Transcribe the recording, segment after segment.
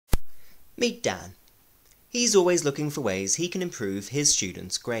Meet Dan. He's always looking for ways he can improve his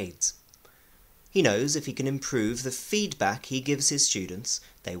students' grades. He knows if he can improve the feedback he gives his students,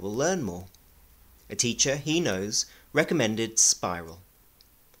 they will learn more. A teacher he knows recommended Spiral.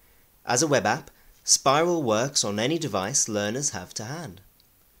 As a web app, Spiral works on any device learners have to hand.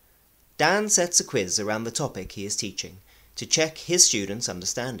 Dan sets a quiz around the topic he is teaching to check his students'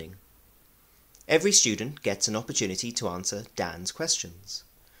 understanding. Every student gets an opportunity to answer Dan's questions.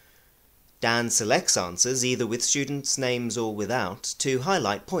 Dan selects answers either with students' names or without to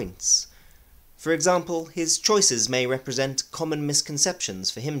highlight points. For example, his choices may represent common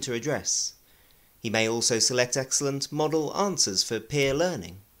misconceptions for him to address. He may also select excellent model answers for peer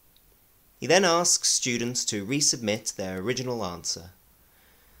learning. He then asks students to resubmit their original answer.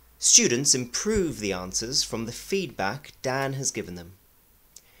 Students improve the answers from the feedback Dan has given them.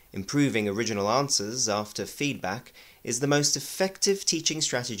 Improving original answers after feedback is the most effective teaching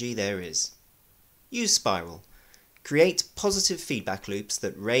strategy there is. Use Spiral. Create positive feedback loops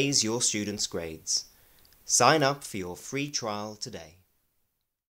that raise your students' grades. Sign up for your free trial today.